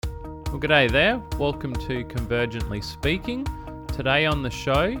Well, g'day there. Welcome to Convergently Speaking. Today on the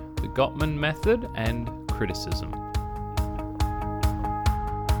show, the Gottman method and criticism.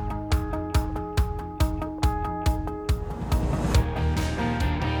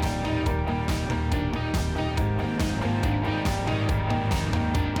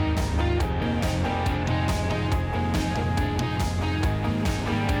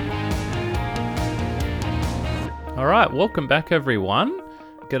 All right, welcome back everyone.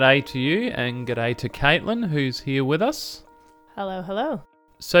 G'day to you and g'day to Caitlin, who's here with us. Hello, hello.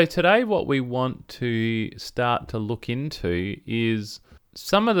 So today what we want to start to look into is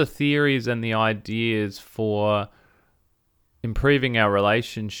some of the theories and the ideas for improving our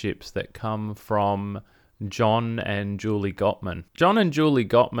relationships that come from John and Julie Gottman. John and Julie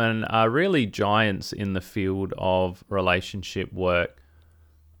Gottman are really giants in the field of relationship work.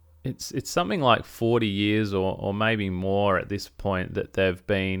 It's something like 40 years or maybe more at this point that they've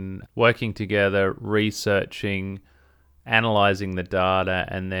been working together, researching, analyzing the data,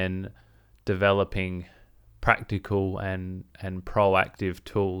 and then developing practical and proactive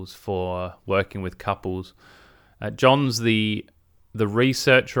tools for working with couples. John's the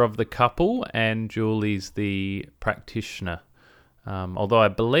researcher of the couple and Julie's the practitioner, although I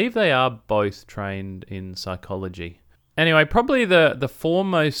believe they are both trained in psychology. Anyway, probably the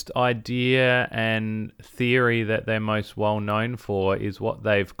foremost idea and theory that they're most well known for is what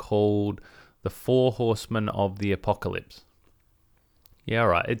they've called the Four Horsemen of the Apocalypse. Yeah,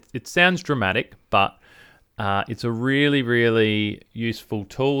 right. It sounds dramatic, but it's a really, really useful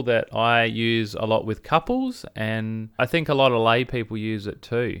tool that I use a lot with couples, and I think a lot of lay people use it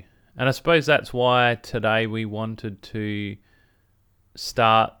too. And I suppose that's why today we wanted to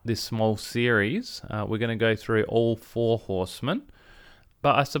start this small series. We're going to go through all four horsemen,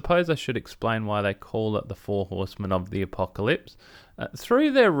 but I suppose I should explain why they call it the Four Horsemen of the Apocalypse.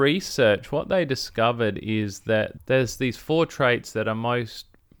 Through their research, what they discovered is that there's these four traits that are most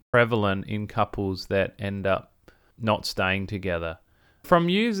prevalent in couples that end up not staying together. From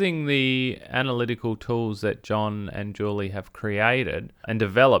using the analytical tools that John and Julie have created and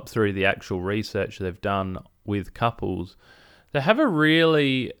developed through the actual research they've done with couples, they have a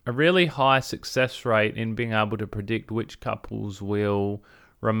really high success rate in being able to predict which couples will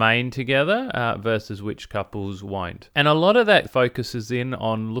remain together versus which couples won't. And a lot of that focuses in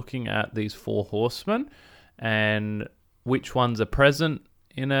on looking at these four horsemen and which ones are present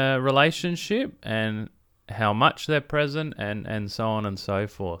in a relationship and how much they're present and so on and so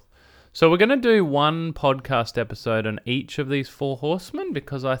forth. So we're going to do one podcast episode on each of these four horsemen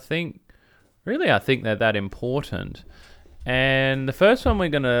because I think they're that important. And the first one we're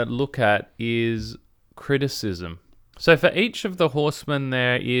going to look at is criticism. So for each of the horsemen,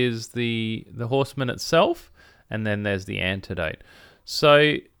 there is the horseman itself, and then there's the antidote.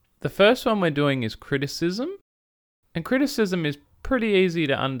 So the first one we're doing is criticism. And criticism is pretty easy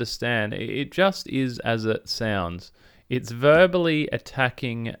to understand. It just is as it sounds. It's verbally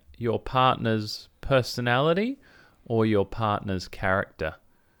attacking your partner's personality or your partner's character.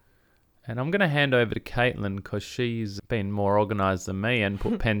 And I'm going to hand over to Caitlin because she's been more organised than me and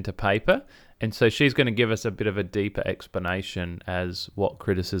put pen to paper. And so she's going to give us a bit of a deeper explanation as what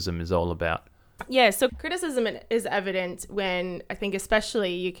criticism is all about. Yeah, so criticism is evident when, I think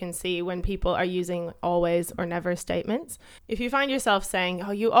especially you can see when people are using always or never statements. If you find yourself saying,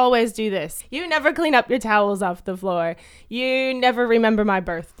 oh, you always do this, you never clean up your towels off the floor, you never remember my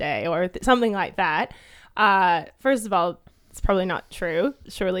birthday, or something like that, first of all, it's probably not true.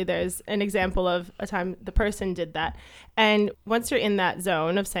 Surely there's an example of a time the person did that. And once you're in that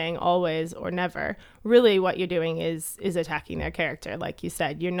zone of saying always or never, really what you're doing is attacking their character. Like you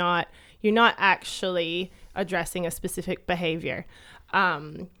said, you're not actually addressing a specific behavior.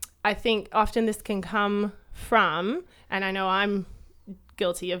 I think often this can come from, and I know I'm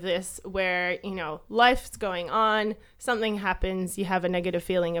guilty of this, where, life's going on, something happens, you have a negative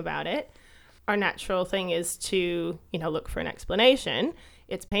feeling about it. Our natural thing is to, look for an explanation.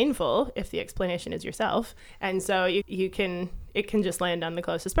 It's painful if the explanation is yourself. And so it can just land on the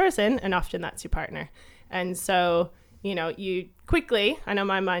closest person, and often that's your partner. And so, you quickly, I know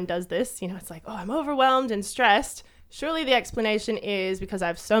my mind does this, it's like, oh, I'm overwhelmed and stressed. Surely the explanation is because I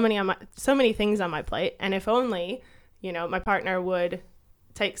have so many things on my plate. And if only, my partner would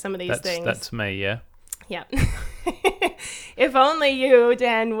take some of these things. That's me, yeah. Yeah. If only you,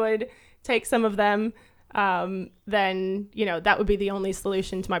 Dan, would take some of them, then, that would be the only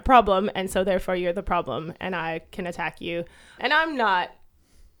solution to my problem. And so therefore you're the problem and I can attack you. And I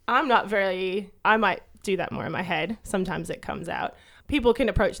might do that more in my head. Sometimes it comes out. people can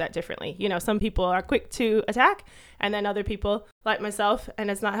approach that differently. You know, some people are quick to attack, and then other people, like myself, and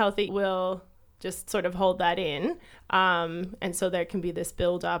it's not healthy, will just sort of hold that in. And so there can be this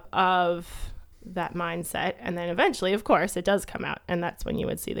buildup of that mindset. And then eventually, of course, it does come out. And that's when you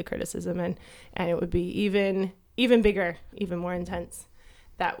would see the criticism, and it would be even bigger, even more intense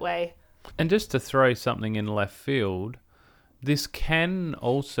that way. And just to throw something in left field, this can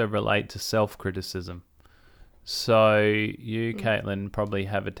also relate to self-criticism. So you, Caitlin, probably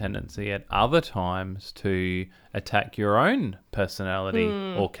have a tendency at other times to attack your own personality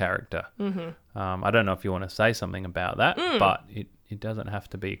or character. I don't know if you want to say something about that, but it doesn't have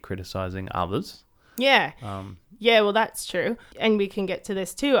to be criticizing others. Yeah. Yeah, well, that's true. And we can get to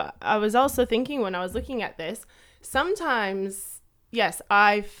this too. I was also thinking when I was looking at this, sometimes, yes,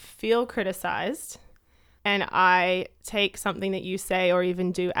 I feel criticized and I take something that you say or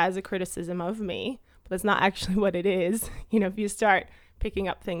even do as a criticism of me. That's not actually what it is. You know, if you start picking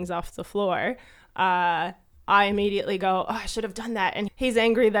up things off the floor, I immediately go, oh, I should have done that. And he's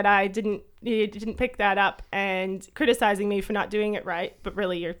angry that I didn't pick that up and criticizing me for not doing it right. But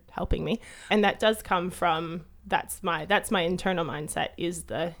really, you're helping me. And that does come from, that's my internal mindset is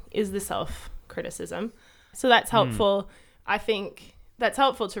the self-criticism. So that's helpful. I think that's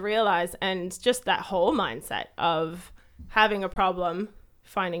helpful to realize. And just that whole mindset of having a problem,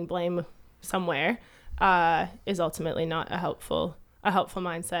 finding blame somewhere, is ultimately not a helpful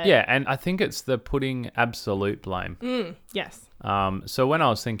mindset. Yeah, and I think it's the putting absolute blame. Yes. So when I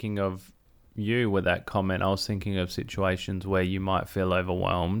was thinking of you with that comment, I was thinking of situations where you might feel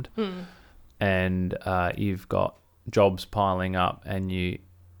overwhelmed and you've got jobs piling up and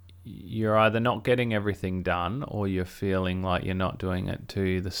you're either not getting everything done or you're feeling like you're not doing it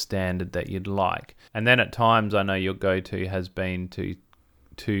to the standard that you'd like. And then at times I know your go-to has been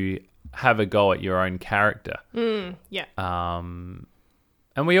to have a go at your own character. Yeah.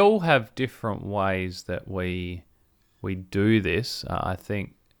 And we all have different ways that we do this. I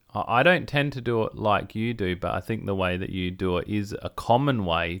think I don't tend to do it like you do, but I think the way that you do it is a common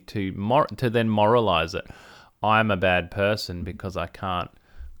way to then moralize it. I'm a bad person because I can't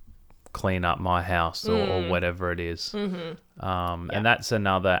clean up my house or whatever it is. And that's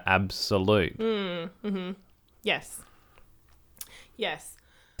another absolute. Yes.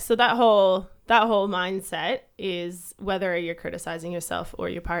 So that whole mindset is whether you're criticizing yourself or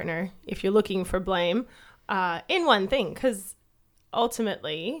your partner, if you're looking for blame in one thing, because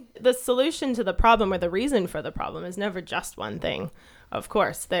ultimately the solution to the problem or the reason for the problem is never just one thing. Of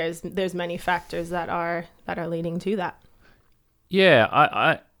course, there's many factors that are leading to that. Yeah,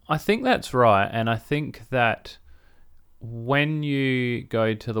 I think that's right, and I think that when you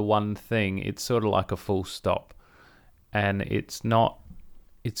go to the one thing, it's sort of like a full stop, and it's not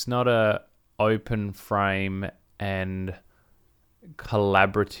a open frame and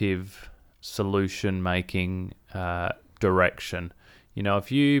collaborative solution making direction. You know,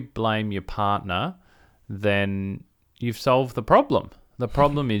 if you blame your partner, then you've solved the problem. The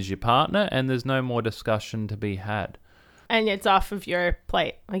problem is your partner, and there's no more discussion to be had. And it's off of your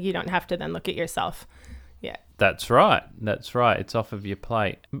plate. Like, you don't have to then look at yourself. Yeah. That's right. It's off of your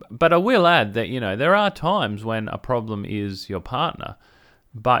plate. But I will add that, you know, there are times when a problem is your partner.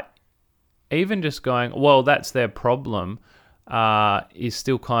 But even just going, well, that's their problem, is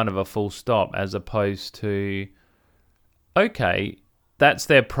still kind of a full stop, as opposed to, okay, that's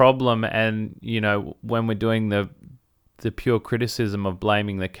their problem. And, you know, when we're doing the pure criticism of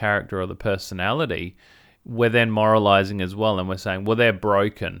blaming the character or the personality, we're then moralizing as well, and we're saying, well, they're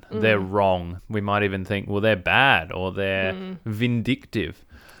broken, they're wrong. We might even think, well, they're bad or they're vindictive.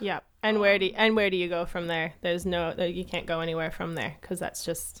 Yeah. And where do you go from there? You can't go anywhere from there, because that's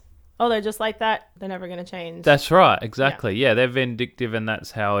just, they're just like that. They're never going to change. That's right. Exactly. Yeah, they're vindictive, and that's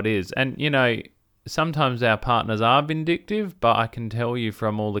how it is. And, you know, sometimes our partners are vindictive, but I can tell you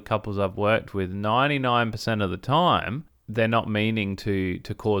from all the couples I've worked with, 99% of the time, they're not meaning to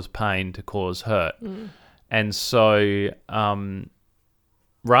cause pain, to cause hurt. And so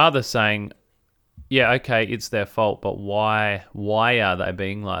rather saying, yeah, okay, it's their fault, but why are they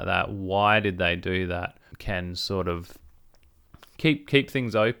being like that? Why did they do that? Can sort of keep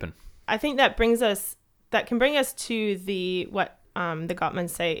things open. I think that can bring us to what the Gottmans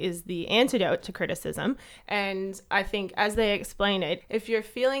say is the antidote to criticism. And I think as they explain it, if you're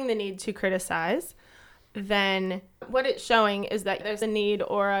feeling the need to criticize, then what it's showing is that there's a need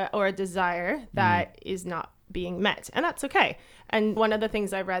or a desire that is not being met. And that's okay. And one of the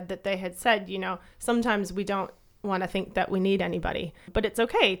things I read that they had said, you know, sometimes we don't want to think that we need anybody, but it's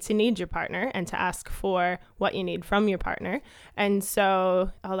okay to need your partner and to ask for what you need from your partner. And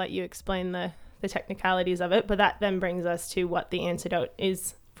so I'll let you explain the the technicalities of it, but that then brings us to what the antidote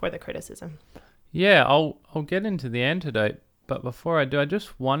is for the criticism. Yeah, I'll get into the antidote, but before I do, I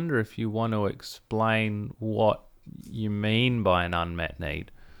just wonder if you want to explain what you mean by an unmet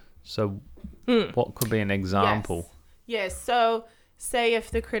need. So what could be an example? Yes. So say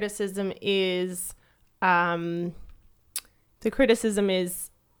if the criticism is something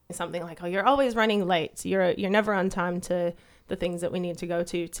like, oh, you're always running late. You're never on time to the things that we need to go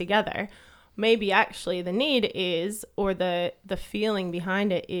to together. Maybe actually the need is, or the feeling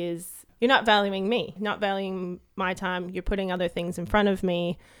behind it is, you're not valuing me, not valuing my time. You're putting other things in front of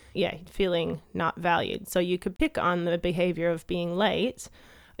me. Yeah, feeling not valued. So you could pick on the behavior of being late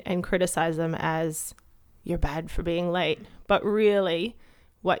and criticize them as you're bad for being late. But really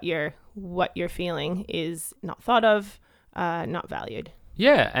what you're feeling is not thought of, not valued.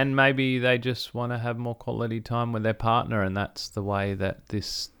 Yeah, and maybe they just want to have more quality time with their partner, and that's the way that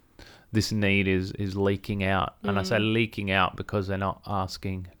this need is leaking out. And I say leaking out because they're not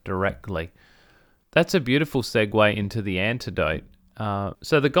asking directly. That's a beautiful segue into the antidote.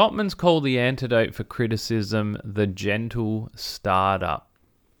 So the Gottmans call the antidote for criticism the gentle startup.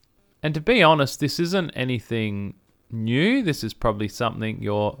 And to be honest, this isn't anything new. This is probably something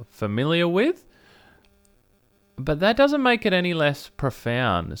you're familiar with. But that doesn't make it any less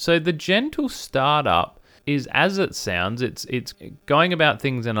profound. So the gentle startup is, as it sounds, it's going about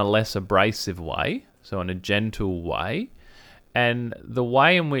things in a less abrasive way, so in a gentle way. And the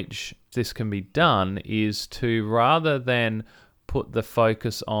way in which this can be done is to, rather than put the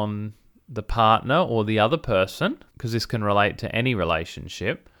focus on the partner or the other person, because this can relate to any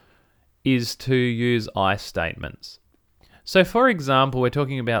relationship, is to use I statements. So for example, we're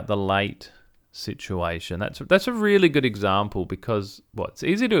talking about the late situation. That's a really good example because, it's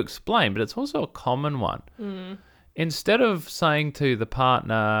easy to explain, but it's also a common one. Instead of saying to the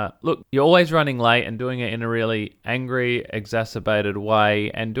partner, look, you're always running late, and doing it in a really angry, exacerbated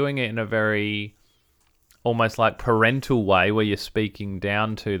way, and doing it in a very almost like parental way where you're speaking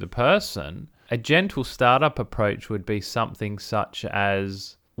down to the person, a gentle startup approach would be something such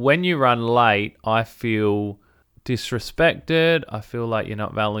as, when you run late, I feel disrespected. I feel like you're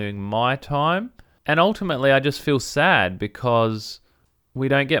not valuing my time. And ultimately, I just feel sad because we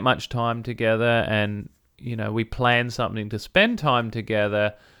don't get much time together, and, we plan something to spend time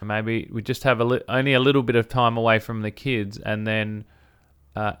together. Maybe we just have only a little bit of time away from the kids. And then,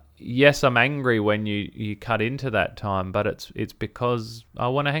 yes, I'm angry when you cut into that time, but it's because I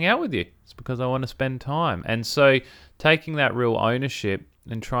want to hang out with you. It's because I want to spend time. And so taking that real ownership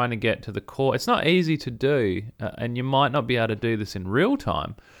and trying to get to the core. It's not easy to do, and you might not be able to do this in real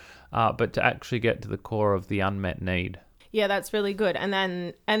time, but to actually get to the core of the unmet need. Yeah, that's really good. And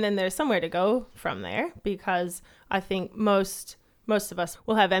then there's somewhere to go from there, because I think most of us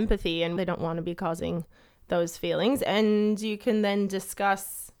will have empathy and they don't want to be causing those feelings, and you can then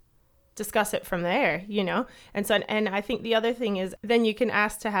discuss it from there, And so, and I think the other thing is, then you can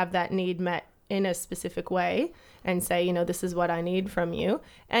ask to have that need met in a specific way and say, this is what I need from you.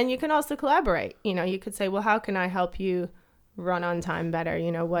 And you can also collaborate. You could say, well, how can I help you run on time better?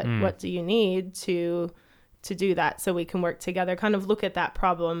 What do you need to do that, so we can work together? Kind of look at that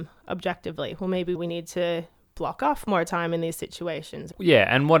problem objectively. Well, maybe we need to block off more time in these situations. Yeah,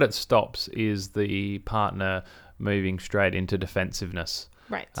 and what it stops is the partner moving straight into defensiveness.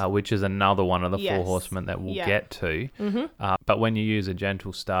 Right. Which is another one of the four horsemen that we'll get to. But when you use a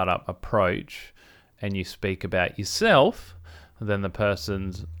gentle startup approach and you speak about yourself, then the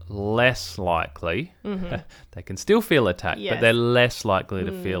person's less likely, they can still feel attacked, but they're less likely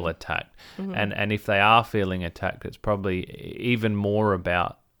to feel attacked. And if they are feeling attacked, it's probably even more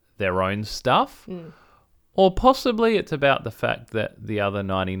about their own stuff. Or possibly it's about the fact that the other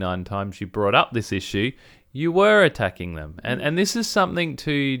 99 times you brought up this issue, you were attacking them. And this is something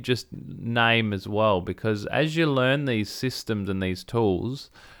to just name as well, because as you learn these systems and these tools,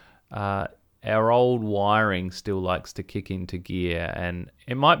 our old wiring still likes to kick into gear. And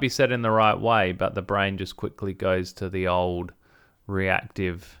it might be said in the right way, but the brain just quickly goes to the old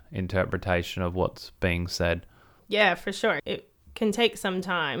reactive interpretation of what's being said. Yeah, for sure. It can take some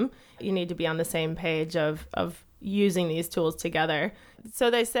time. You need to be on the same page of using these tools together.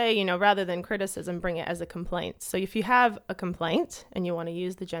 So they say, rather than criticism, bring it as a complaint. So if you have a complaint and you want to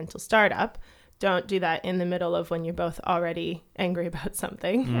use the gentle startup, don't do that in the middle of when you're both already angry about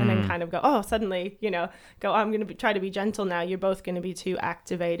something and then kind of go, suddenly, I'm going to try to be gentle now. You're both going to be too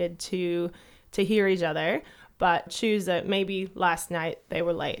activated to hear each other, but choose that maybe last night they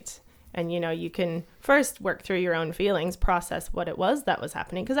were late. And, you can first work through your own feelings, process what it was that was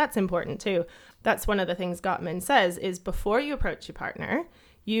happening, because that's important too. That's one of the things Gottman says is, before you approach your partner,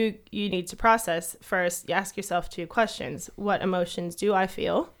 you need to process first. You ask yourself 2 questions. What emotions do I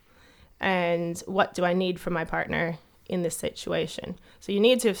feel? And what do I need from my partner in this situation? So you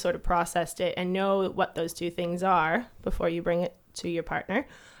need to have sort of processed it and know what those 2 things are before you bring it to your partner.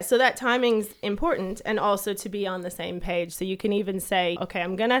 So that timing's important, and also to be on the same page. So you can even say, okay,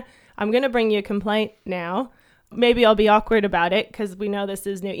 I'm gonna bring you a complaint now. Maybe I'll be awkward about it because we know this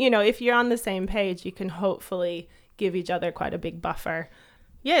is new. You know, if you're on the same page, you can hopefully give each other quite a big buffer.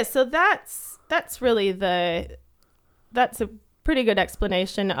 Yeah, so that's really that's a pretty good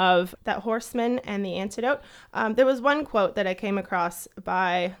explanation of that horseman and the antidote. There was one quote that I came across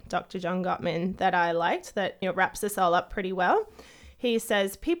by Dr. John Gottman that I liked that, you know, wraps this all up pretty well. He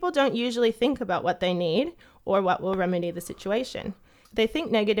says, people don't usually think about what they need or what will remedy the situation. They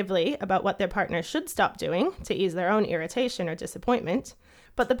think negatively about what their partner should stop doing to ease their own irritation or disappointment,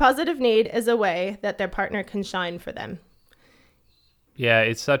 but the positive need is a way that their partner can shine for them. Yeah,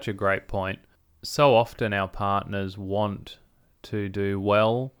 it's such a great point. So often our partners want to do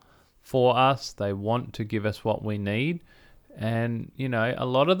well for us. They want to give us what we need. And, you know, a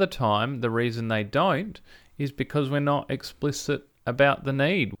lot of the time, the reason they don't is because we're not explicit about the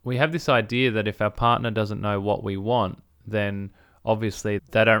need. We have this idea that if our partner doesn't know what we want, then obviously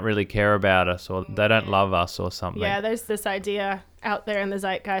they don't really care about us, or they don't love us or something. Yeah, there's this idea out there in the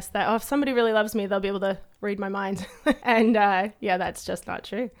zeitgeist that, if somebody really loves me, they'll be able to read my mind. And yeah, that's just not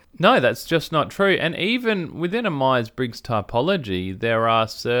true. No, that's just not true. And even within a Myers-Briggs typology, there are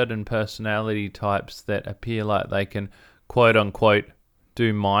certain personality types that appear like they can, quote unquote,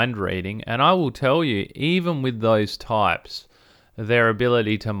 do mind reading. And I will tell you, even with those types, their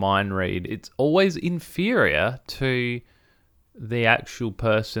ability to mind read, it's always inferior to the actual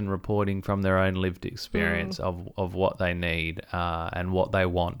person reporting from their own lived experience of what they need and what they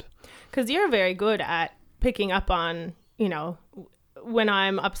want. Because you're very good at picking up on, you know, when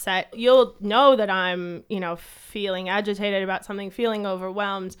I'm upset, you'll know that I'm, you know, feeling agitated about something, feeling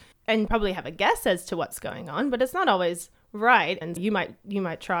overwhelmed, and probably have a guess as to what's going on, but it's not always right. And you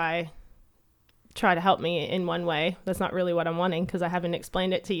might try to help me in one way. That's not really what I'm wanting because I haven't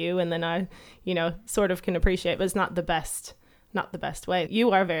explained it to you, and then I, you know, sort of can appreciate, but it's not the best way.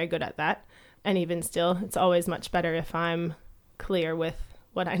 You are very good at that. And even still, it's always much better if I'm clear with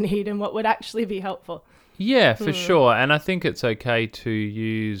what I need and what would actually be helpful. Yeah, for sure. And I think it's okay to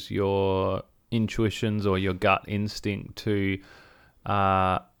use your intuitions or your gut instinct to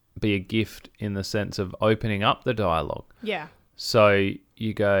be a gift in the sense of opening up the dialogue. Yeah. So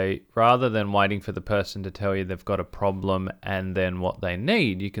you go, rather than waiting for the person to tell you they've got a problem and then what they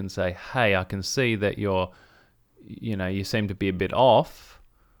need, you can say, hey, I can see that you seem to be a bit off.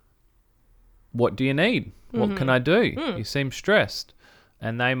 What do you need? What can I do? You seem stressed.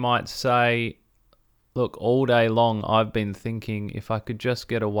 And they might say, look, all day long I've been thinking if I could just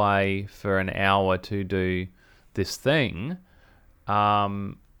get away for an hour to do this thing,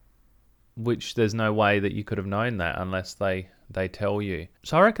 which there's no way that you could have known that unless they tell you.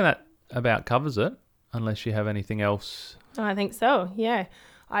 So I reckon that about covers it, unless you have anything else. I think so, yeah.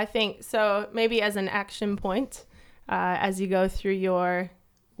 I think so. Maybe as an action point, as you go through your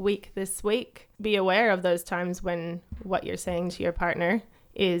week this week, be aware of those times when what you're saying to your partner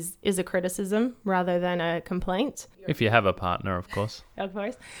is a criticism rather than a complaint. If you have a partner, of course. Of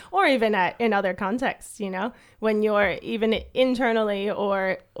course. Or even in other contexts, you know, when you're even internally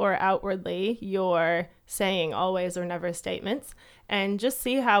or outwardly, you're saying always or never statements, and just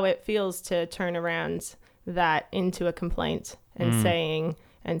see how it feels to turn around that into a complaint and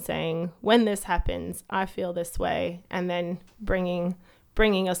saying, when this happens, I feel this way, and then bringing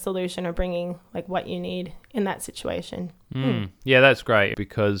a solution or bringing like what you need in that situation. Yeah, that's great,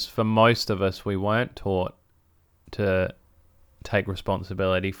 because for most of us, we weren't taught to take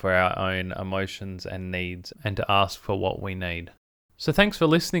responsibility for our own emotions and needs and to ask for what we need. So thanks for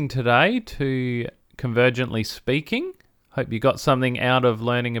listening today to Convergently Speaking. Hope you got something out of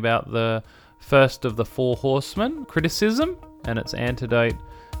learning about the first of the 4 horsemen, criticism, and its antidote,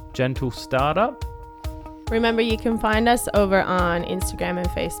 gentle startup. Remember, you can find us over on Instagram and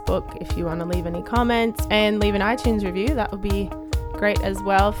Facebook if you want to leave any comments, and leave an iTunes review. That would be great as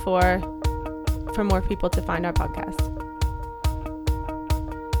well for more people to find our podcast.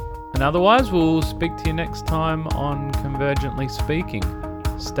 And otherwise, we'll speak to you next time on Convergently Speaking.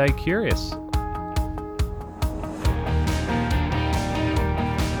 Stay curious.